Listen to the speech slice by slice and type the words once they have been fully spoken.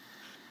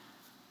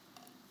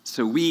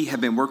So we have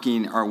been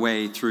working our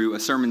way through a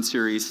sermon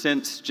series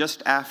since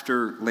just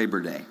after Labor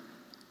Day.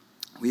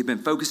 We've been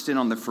focused in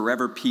on the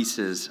forever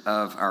pieces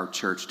of our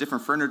church,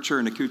 different furniture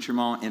and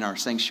accoutrement in our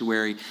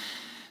sanctuary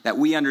that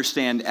we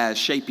understand as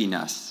shaping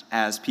us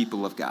as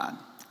people of God.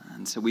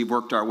 And so we've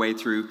worked our way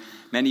through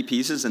many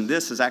pieces, and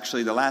this is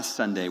actually the last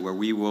Sunday where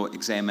we will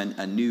examine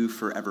a new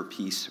forever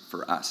piece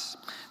for us,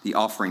 the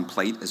offering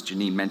plate, as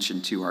Janine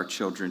mentioned to our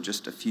children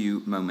just a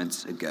few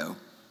moments ago.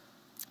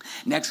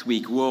 Next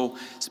week, we'll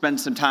spend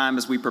some time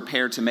as we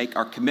prepare to make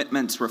our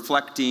commitments,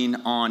 reflecting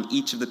on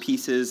each of the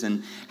pieces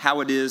and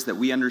how it is that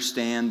we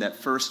understand that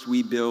first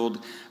we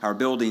build our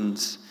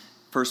buildings,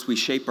 first we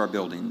shape our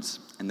buildings,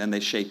 and then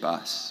they shape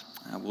us.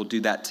 We'll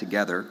do that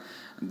together.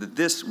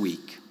 This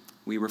week,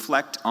 we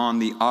reflect on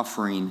the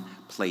offering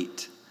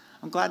plate.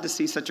 I'm glad to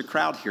see such a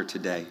crowd here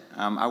today.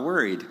 I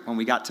worried when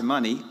we got to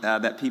money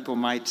that people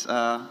might,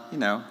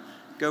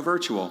 go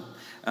virtual.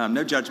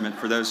 No judgment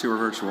for those who are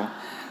virtual.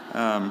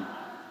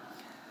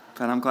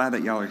 But I'm glad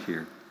that y'all are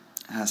here.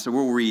 So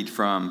we'll read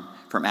from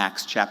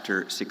Acts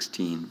chapter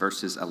 16,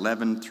 verses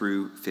 11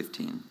 through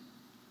 15.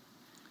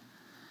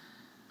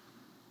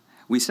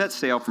 We set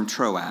sail from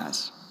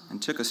Troas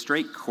and took a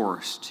straight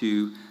course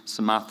to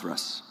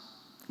Samothrace,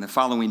 and the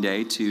following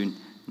day to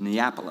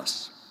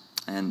Neapolis,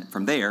 and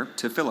from there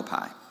to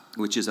Philippi,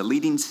 which is a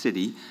leading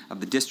city of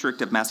the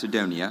district of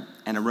Macedonia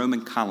and a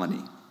Roman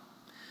colony.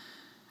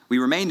 We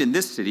remained in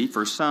this city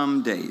for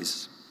some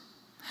days.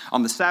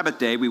 On the Sabbath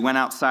day, we went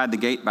outside the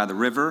gate by the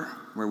river,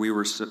 where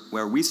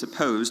we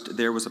supposed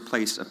there was a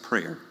place of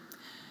prayer.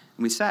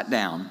 And we sat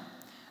down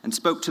and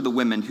spoke to the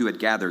women who had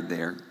gathered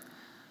there.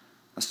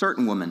 A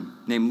certain woman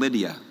named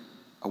Lydia,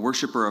 a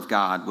worshiper of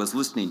God, was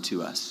listening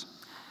to us.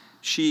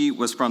 She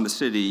was from the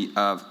city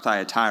of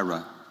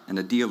Thyatira and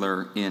a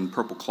dealer in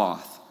purple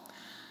cloth.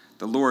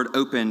 The Lord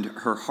opened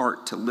her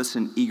heart to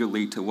listen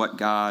eagerly to what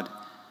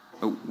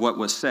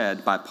was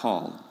said by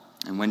Paul.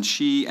 And when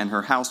she and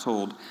her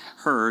household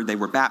heard, they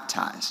were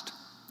baptized.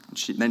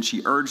 Then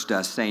she urged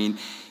us, saying,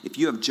 "If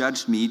you have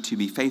judged me to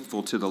be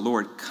faithful to the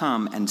Lord,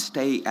 come and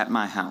stay at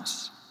my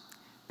house."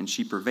 And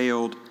she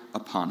prevailed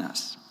upon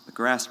us. The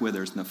grass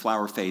withers and the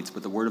flower fades,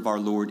 but the word of our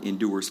Lord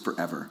endures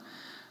forever.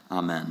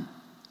 Amen.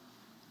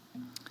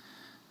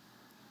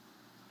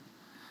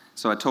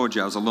 So I told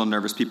you I was a little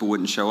nervous people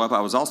wouldn't show up.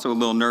 I was also a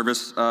little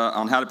nervous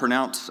on how to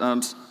pronounce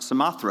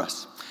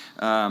Samothrace.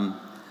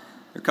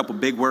 There are a couple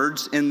big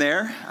words in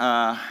there,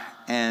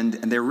 and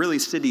they're really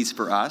cities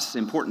for us,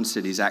 important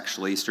cities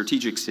actually,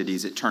 strategic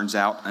cities, it turns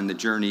out, on the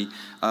journey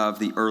of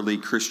the early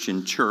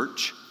Christian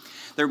church.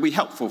 They'll be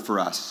helpful for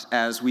us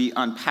as we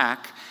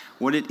unpack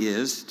what it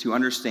is to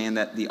understand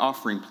that the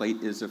offering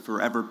plate is a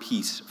forever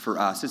piece for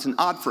us. It's an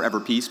odd forever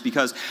piece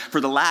because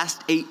for the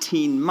last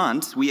 18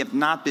 months, we have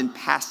not been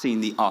passing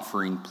the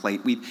offering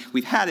plate.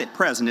 We've had it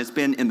present. It's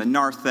been in the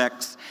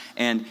narthex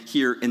and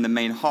here in the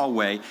main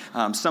hallway.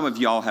 Some of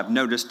y'all have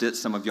noticed it.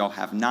 Some of y'all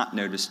have not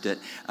noticed it.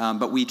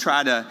 But we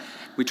try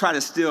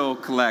to still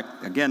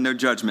collect, again, no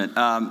judgment.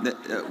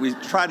 We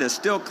try to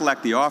still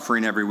collect the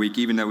offering every week,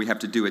 even though we have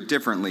to do it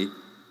differently.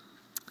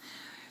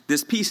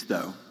 This piece,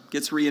 though,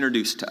 gets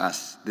reintroduced to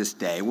us this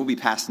day. We'll be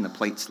passing the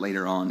plates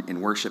later on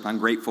in worship. I'm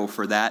grateful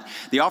for that.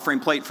 The offering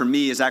plate for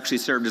me has actually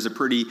served as a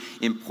pretty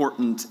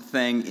important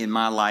thing in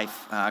my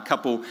life. A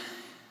couple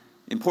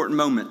important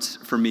moments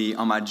for me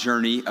on my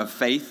journey of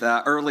faith.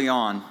 Early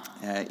on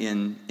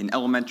in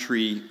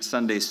elementary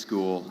Sunday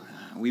school,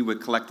 we would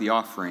collect the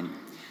offering.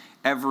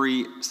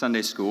 Every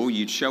Sunday school,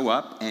 you'd show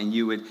up and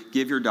you would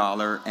give your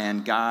dollar,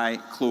 and Guy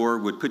Clore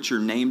would put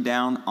your name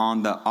down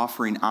on the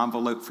offering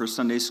envelope for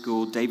Sunday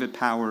school. David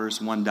Powers,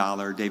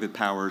 $1. David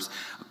Powers,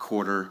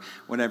 $0.25,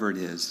 whatever it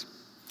is.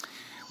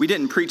 We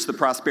didn't preach the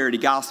prosperity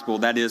gospel,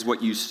 that is,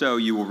 what you sow,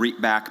 you will reap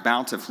back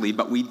bountifully,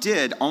 but we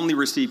did only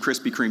receive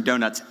Krispy Kreme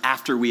donuts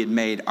after we had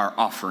made our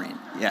offering.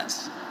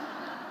 Yes.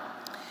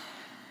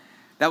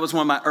 That was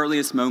one of my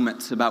earliest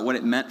moments about what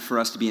it meant for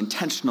us to be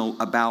intentional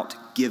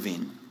about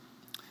giving.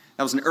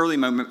 That was an early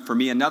moment for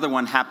me. Another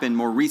one happened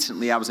more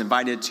recently. I was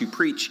invited to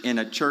preach in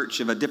a church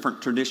of a different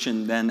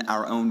tradition than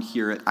our own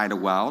here at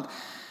Idlewild.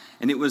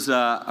 And it was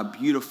a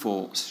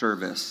beautiful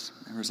service.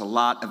 There was a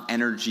lot of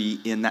energy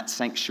in that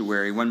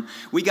sanctuary. When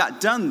we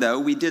got done, though,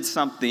 we did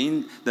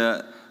something,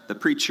 the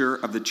preacher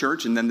of the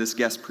church and then this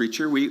guest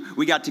preacher,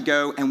 we got to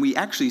go and we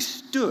actually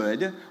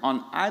stood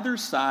on either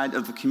side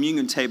of the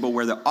communion table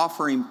where the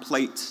offering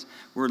plates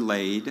were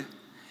laid.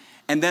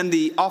 And then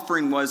the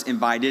offering was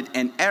invited,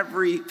 and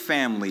every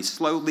family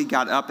slowly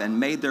got up and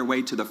made their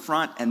way to the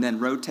front and then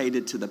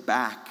rotated to the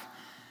back.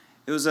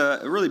 It was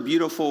a really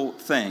beautiful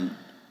thing.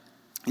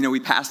 You know, we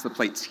passed the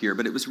plates here,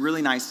 but it was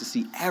really nice to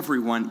see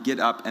everyone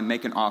get up and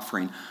make an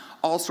offering,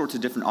 all sorts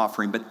of different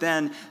offering. But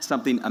then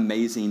something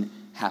amazing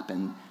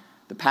happened.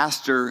 The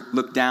pastor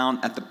looked down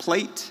at the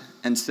plate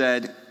and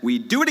said, "We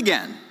do it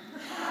again."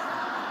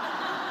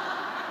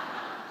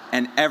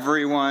 And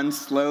everyone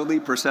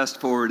slowly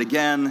processed forward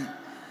again.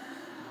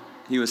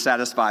 He was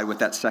satisfied with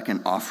that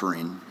second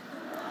offering.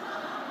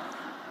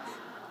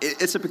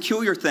 It's a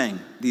peculiar thing,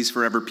 these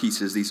forever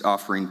pieces, these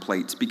offering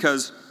plates,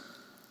 because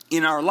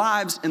In our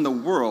lives in the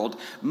world,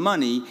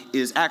 money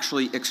is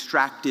actually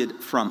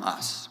extracted from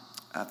us.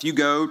 If you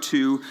go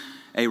to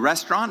a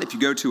restaurant, if you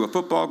go to a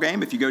football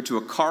game, if you go to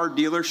a car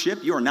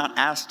dealership, you are not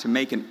asked to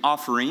make an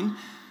offering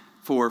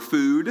for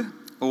food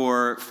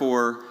or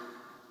for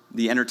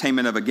the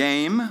entertainment of a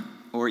game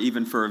or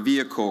even for a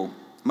vehicle.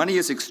 Money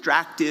is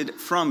extracted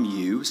from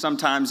you,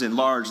 sometimes in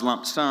large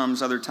lump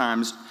sums, other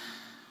times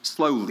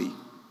slowly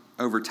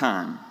over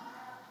time.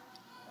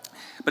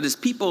 But as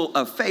people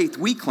of faith,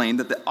 we claim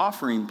that the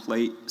offering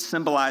plate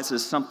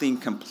symbolizes something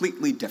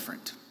completely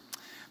different.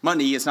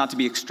 Money is not to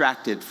be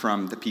extracted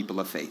from the people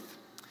of faith.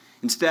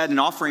 Instead, an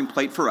offering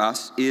plate for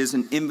us is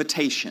an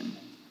invitation.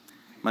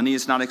 Money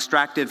is not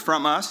extracted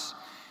from us.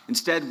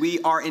 Instead, we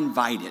are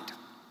invited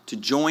to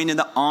join in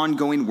the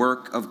ongoing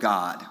work of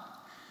God.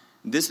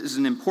 This is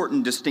an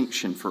important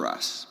distinction for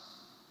us.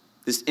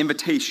 This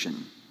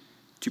invitation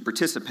to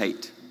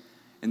participate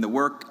in the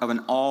work of an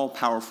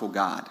all-powerful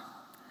God.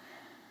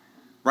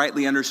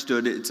 Rightly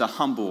understood, it's a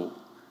humble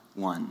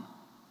one,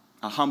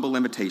 a humble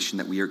invitation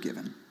that we are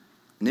given.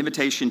 An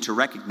invitation to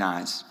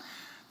recognize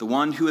the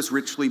one who has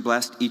richly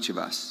blessed each of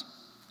us.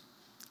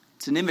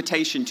 It's an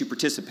invitation to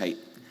participate.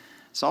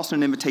 It's also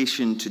an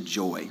invitation to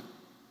joy.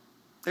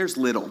 There's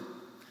little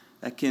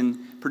that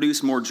can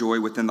produce more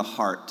joy within the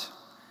heart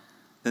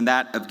than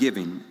that of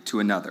giving to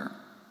another,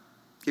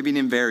 giving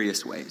in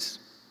various ways.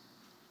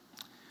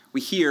 We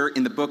hear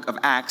in the book of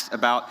Acts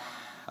about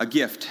a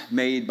gift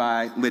made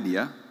by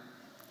Lydia.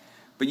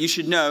 But you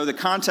should know the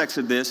context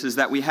of this is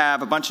that we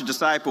have a bunch of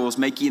disciples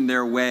making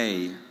their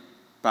way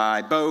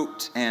by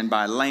boat and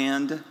by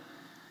land,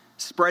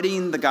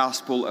 spreading the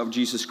gospel of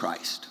Jesus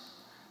Christ.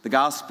 The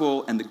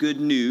gospel and the good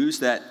news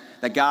that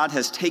God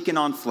has taken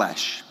on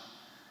flesh.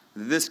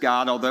 This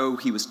God, although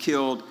he was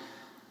killed,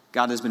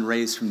 God has been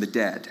raised from the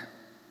dead.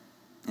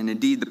 And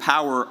indeed, the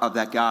power of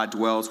that God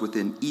dwells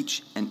within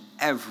each and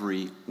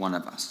every one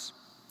of us.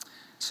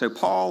 So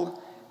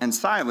Paul and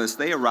Silas,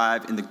 they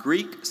arrive in the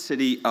Greek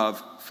city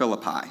of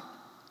Philippi.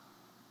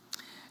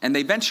 And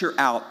they venture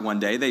out one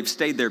day. They've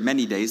stayed there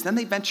many days. Then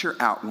they venture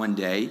out one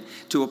day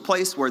to a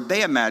place where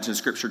they imagine,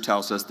 Scripture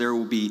tells us, there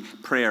will be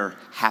prayer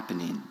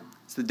happening.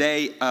 It's the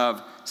day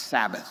of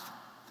Sabbath,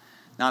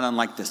 not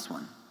unlike this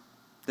one.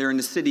 They're in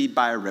a city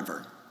by a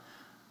river,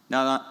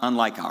 not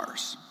unlike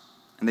ours.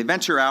 And they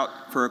venture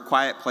out for a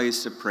quiet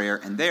place of prayer,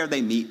 and there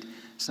they meet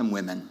some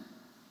women.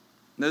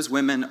 Those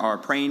women are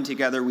praying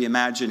together, we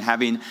imagine,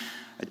 having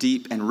a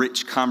deep and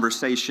rich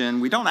conversation.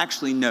 We don't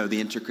actually know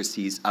the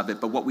intricacies of it,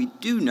 but what we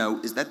do know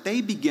is that they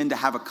begin to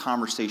have a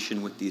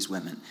conversation with these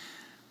women.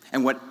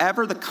 And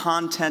whatever the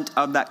content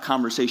of that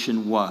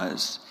conversation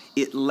was,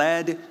 it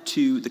led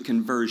to the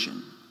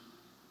conversion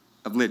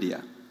of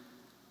Lydia.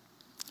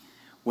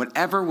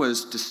 Whatever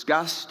was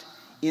discussed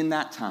in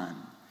that time,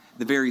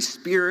 the very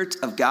Spirit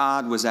of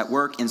God was at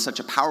work in such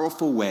a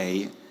powerful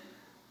way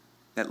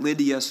that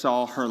Lydia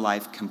saw her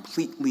life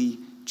completely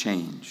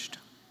changed.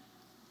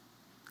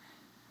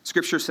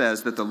 Scripture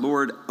says that the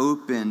Lord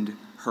opened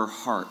her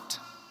heart.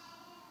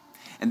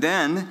 And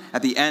then,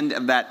 at the end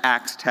of that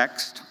Acts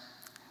text,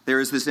 there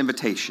is this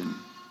invitation.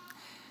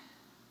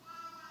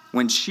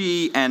 When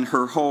she and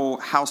her whole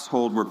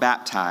household were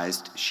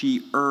baptized,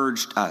 she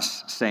urged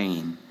us,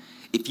 saying,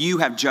 "If you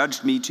have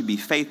judged me to be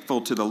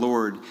faithful to the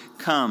Lord,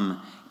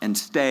 come and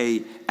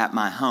stay at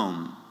my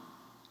home."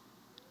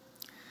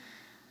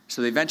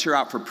 So they venture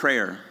out for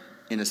prayer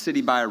in a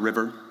city by a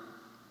river,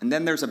 and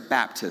then there's a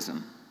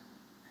baptism.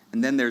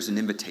 And then there's an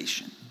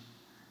invitation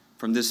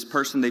from this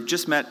person they've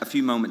just met a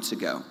few moments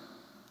ago.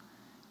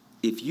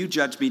 If you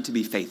judge me to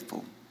be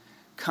faithful,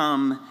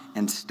 come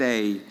and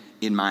stay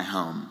in my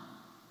home.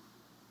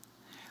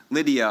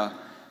 Lydia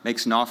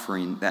makes an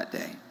offering that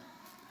day,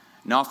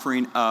 an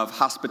offering of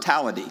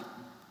hospitality,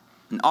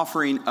 an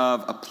offering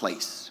of a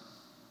place.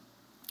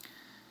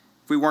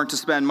 If we weren't to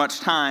spend much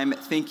time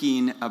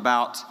thinking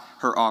about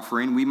her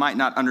offering, we might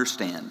not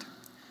understand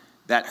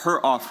that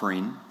her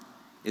offering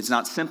is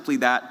not simply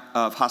that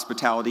of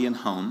hospitality and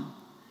home.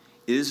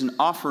 It is an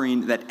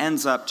offering that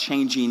ends up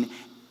changing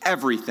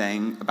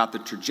everything about the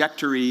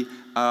trajectory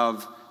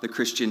of the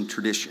Christian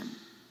tradition.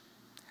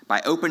 By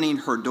opening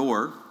her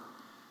door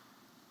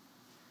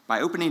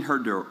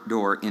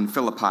in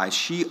Philippi,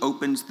 she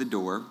opens the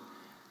door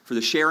for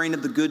the sharing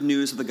of the good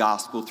news of the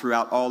gospel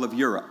throughout all of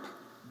Europe.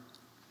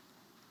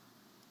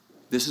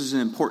 This is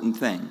an important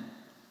thing.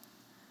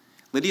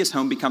 Lydia's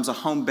home becomes a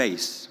home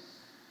base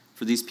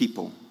for these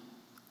people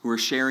who are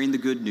sharing the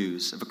good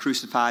news of a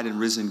crucified and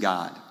risen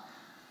God,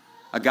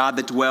 a God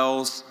that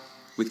dwells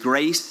with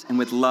grace and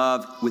with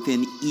love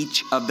within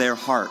each of their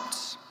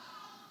hearts.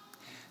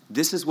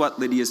 This is what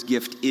Lydia's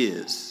gift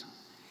is.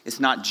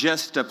 It's not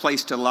just a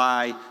place to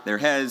lay their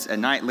heads at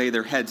night.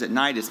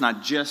 It's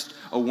not just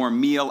a warm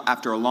meal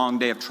after a long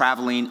day of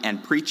traveling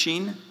and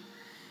preaching.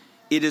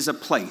 It is a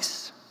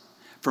place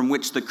from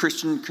which the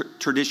Christian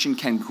tradition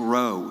can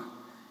grow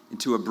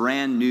into a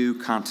brand new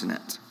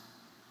continent.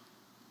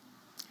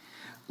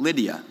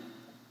 Lydia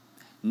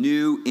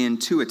knew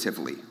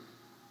intuitively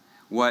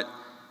what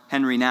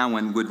Henry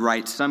Nouwen would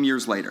write some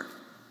years later.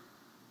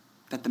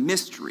 that the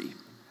mystery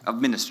of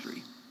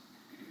ministry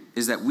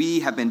is that we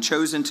have been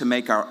chosen to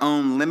make our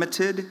own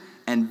limited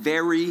and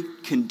very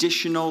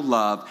conditional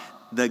love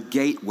the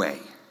gateway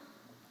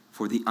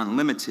for the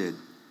unlimited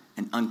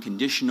and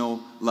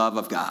unconditional love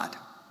of God.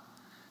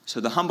 So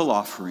the humble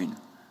offering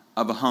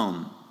of a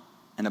home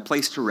and a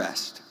place to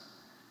rest,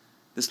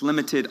 this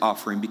limited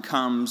offering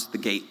becomes the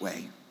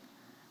gateway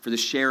for the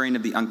sharing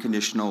of the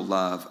unconditional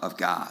love of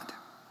God.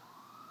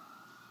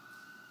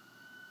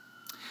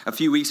 A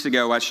few weeks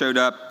ago, I showed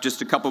up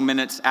just a couple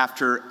minutes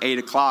after 8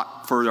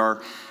 o'clock for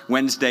our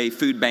Wednesday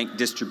food bank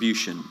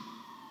distribution.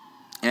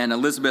 And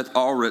Elizabeth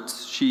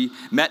Allritz, she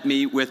met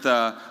me with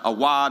a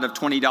wad of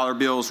 $20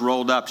 bills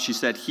rolled up. She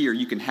said, "Here,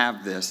 you can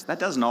have this." That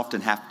doesn't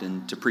often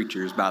happen to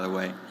preachers, by the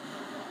way.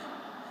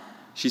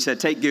 She said,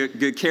 "Take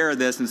good care of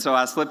this." And so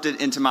I slipped it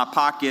into my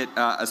pocket,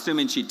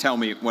 assuming she'd tell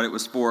me what it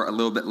was for a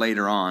little bit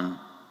later on.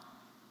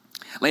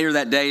 Later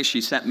that day,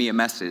 she sent me a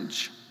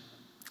message.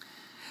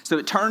 So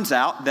it turns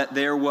out that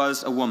there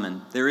is a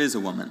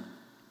woman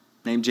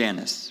named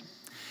Janice.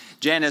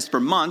 Janice, for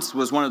months,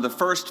 was one of the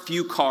first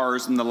few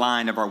cars in the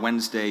line of our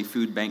Wednesday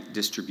food bank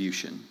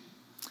distribution.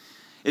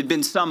 It had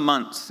been some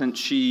months since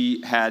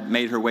she had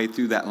made her way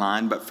through that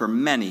line, but for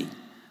many,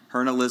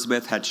 her and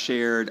Elizabeth had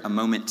shared a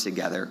moment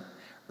together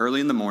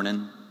early in the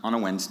morning on a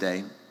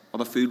Wednesday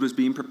while the food was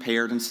being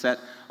prepared and set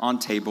on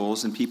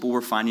tables and people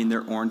were finding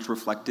their orange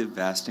reflective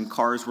vest and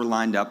cars were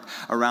lined up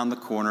around the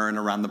corner and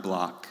around the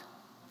block.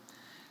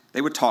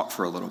 They would talk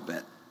for a little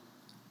bit,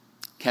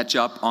 catch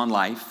up on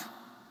life.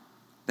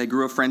 They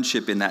grew a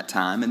friendship in that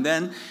time, and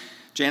then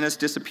Janice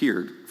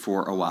disappeared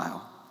for a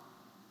while.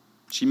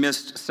 She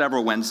missed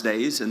several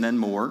Wednesdays and then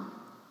more.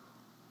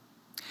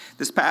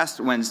 This past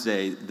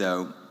Wednesday,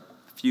 though,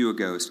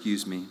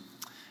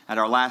 at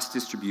our last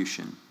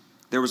distribution,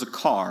 there was a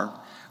car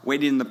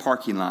waiting in the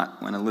parking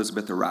lot when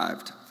Elizabeth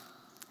arrived.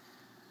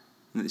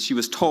 She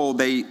was told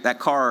they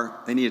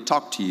needed to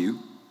talk to you.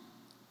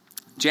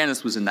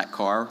 Janice was in that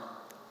car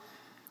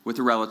with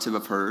a relative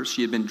of hers.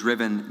 She had been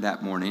driven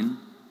that morning.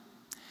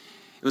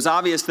 It was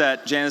obvious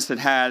that Janice had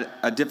had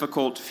a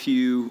difficult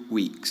few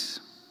weeks,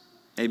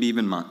 maybe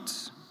even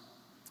months.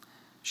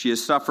 She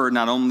has suffered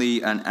not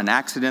only an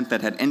accident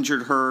that had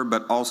injured her,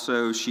 but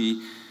also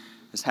she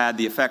has had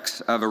the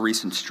effects of a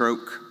recent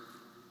stroke.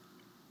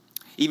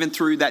 Even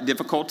through that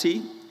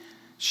difficulty,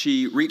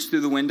 she reached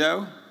through the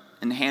window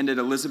and handed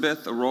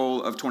Elizabeth a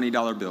roll of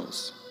 $20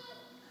 bills.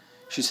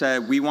 She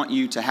said, "We want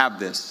you to have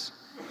this.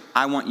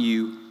 I want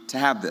you to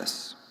have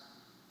this."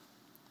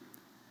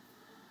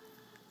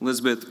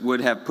 Elizabeth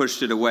would have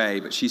pushed it away,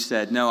 but she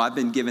said, "No, I've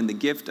been given the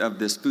gift of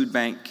this food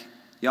bank.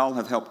 Y'all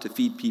have helped to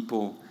feed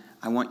people.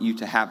 I want you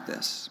to have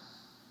this."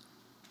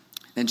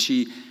 Then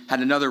she had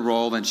another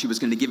roll, and she was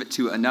going to give it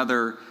to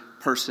another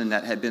person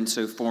that had been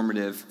so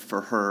formative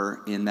for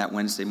her in that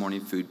Wednesday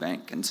morning food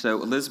bank. And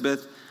so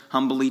Elizabeth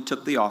humbly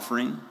took the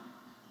offering,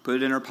 put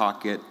it in her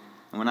pocket,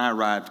 and when I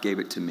arrived, gave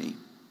it to me.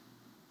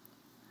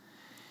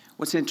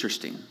 What's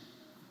interesting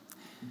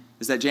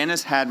is that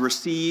Janice had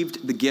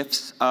received the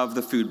gifts of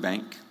the food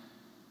bank.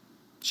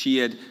 She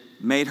had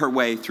made her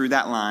way through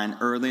that line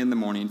early in the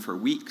morning for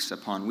weeks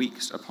upon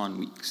weeks upon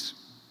weeks.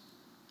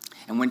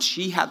 And when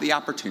she had the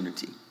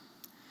opportunity,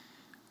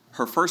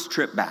 her first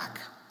trip back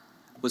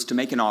was to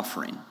make an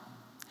offering,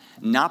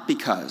 not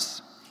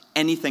because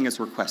anything is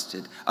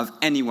requested of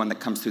anyone that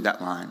comes through that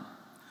line,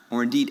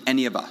 or indeed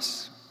any of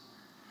us,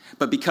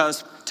 but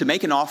because to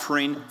make an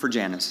offering for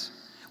Janice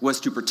was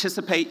to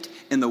participate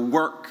in the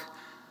work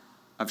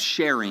of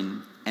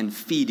sharing and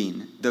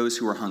feeding those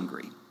who are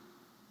hungry.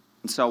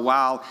 And so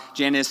while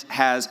Janice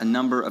has a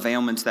number of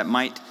ailments that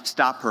might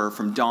stop her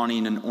from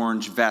donning an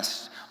orange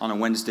vest on a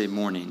Wednesday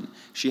morning,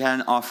 she had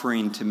an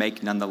offering to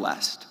make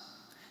nonetheless.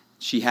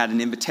 She had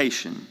an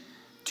invitation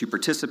to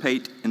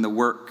participate in the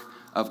work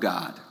of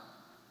God.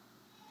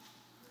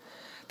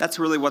 That's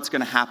really what's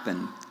going to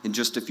happen in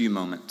just a few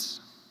moments.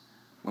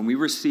 When we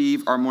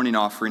receive our morning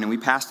offering and we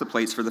pass the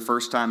plates for the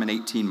first time in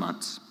 18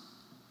 months,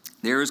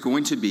 there is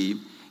going to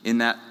be in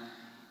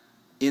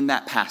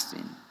that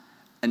passing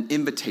an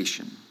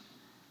invitation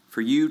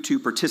for you to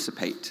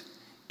participate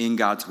in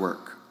God's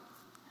work.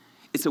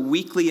 It's a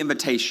weekly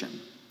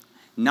invitation,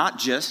 not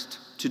just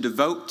to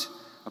devote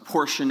a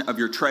portion of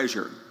your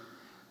treasure,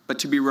 but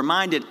to be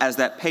reminded as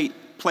that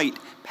plate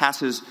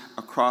passes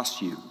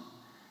across you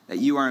that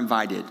you are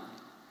invited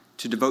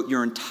to devote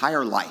your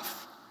entire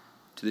life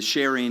to the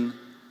sharing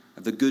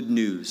of the good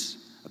news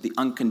of the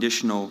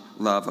unconditional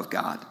love of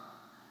God.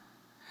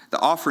 The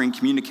offering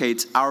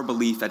communicates our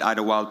belief at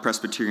Idlewild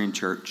Presbyterian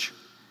Church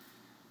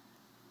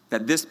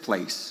that this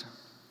place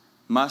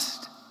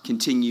must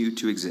continue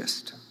to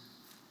exist,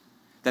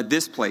 that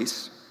this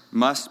place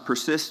must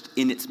persist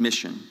in its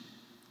mission,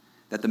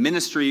 that the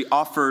ministry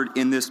offered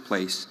in this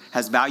place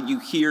has value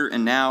here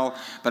and now,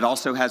 but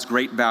also has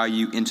great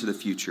value into the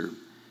future.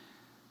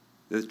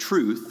 The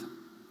truth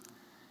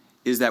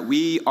is that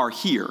we are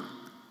here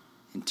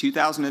in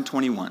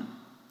 2021.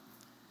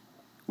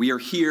 We are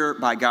here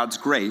by God's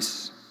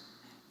grace,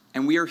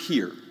 and we are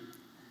here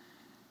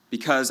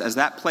because as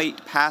that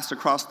plate passed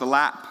across the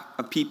lap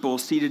of people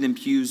seated in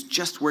pews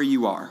just where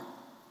you are.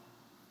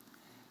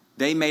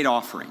 They made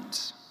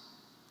offerings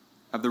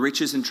of the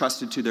riches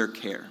entrusted to their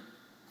care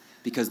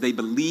because they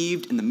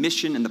believed in the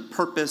mission and the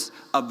purpose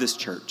of this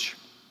church.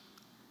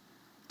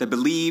 They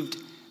believed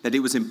that it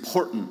was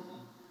important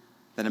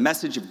that a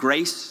message of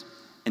grace,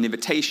 an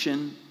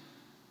invitation,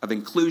 of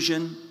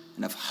inclusion,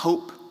 and of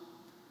hope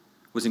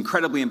was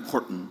incredibly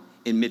important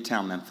in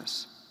Midtown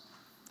Memphis.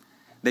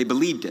 They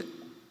believed it,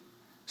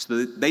 so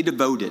that they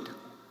devoted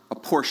a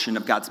portion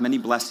of God's many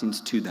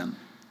blessings to them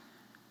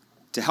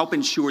to help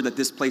ensure that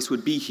this place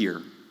would be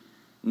here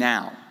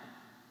now.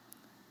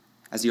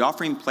 As the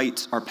offering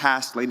plates are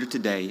passed later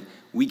today,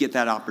 we get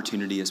that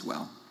opportunity as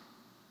well.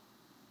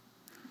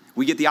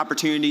 We get the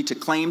opportunity to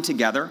claim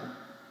together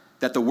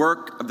that the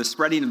work of the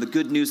spreading of the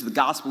good news of the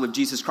gospel of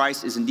Jesus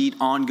Christ is indeed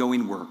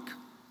ongoing work.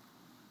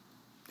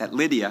 That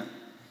Lydia,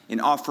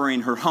 in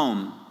offering her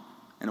home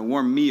and a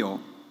warm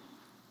meal,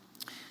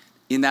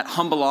 in that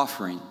humble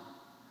offering,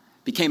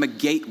 became a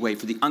gateway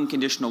for the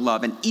unconditional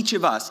love. And each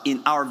of us,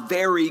 in our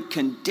very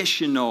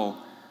conditional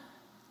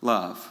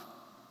love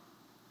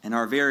and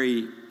our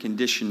very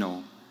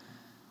conditional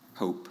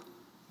hope,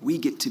 we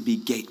get to be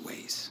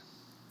gateways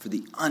for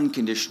the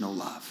unconditional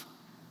love,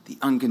 the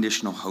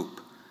unconditional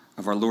hope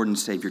of our Lord and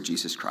Savior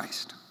Jesus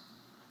Christ.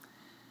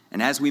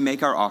 And as we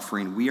make our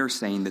offering, we are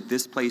saying that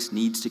this place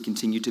needs to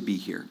continue to be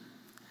here.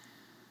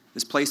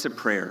 This place of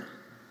prayer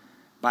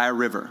by a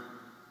river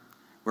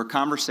where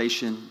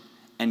conversation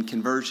and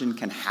conversion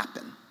can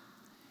happen.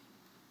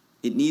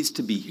 It needs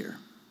to be here.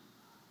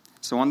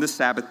 So on this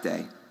Sabbath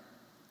day,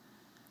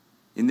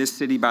 in this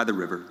city by the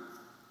river,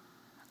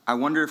 I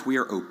wonder if we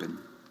are open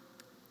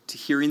to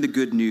hearing the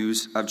good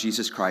news of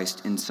Jesus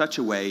Christ in such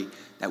a way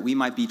that we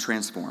might be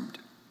transformed,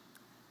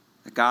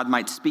 that God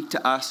might speak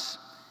to us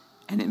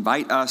and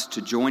invite us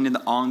to join in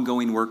the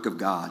ongoing work of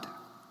God.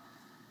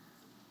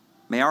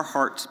 May our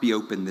hearts be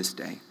open this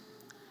day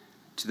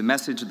to the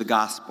message of the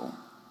gospel.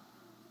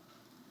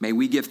 May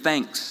we give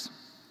thanks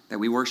that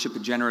we worship a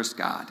generous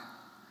God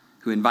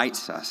who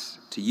invites us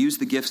to use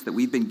the gifts that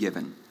we've been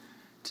given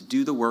to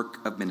do the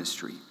work of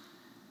ministry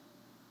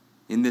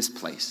in this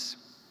place,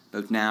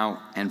 both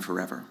now and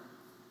forever.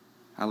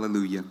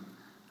 Hallelujah.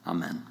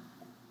 Amen.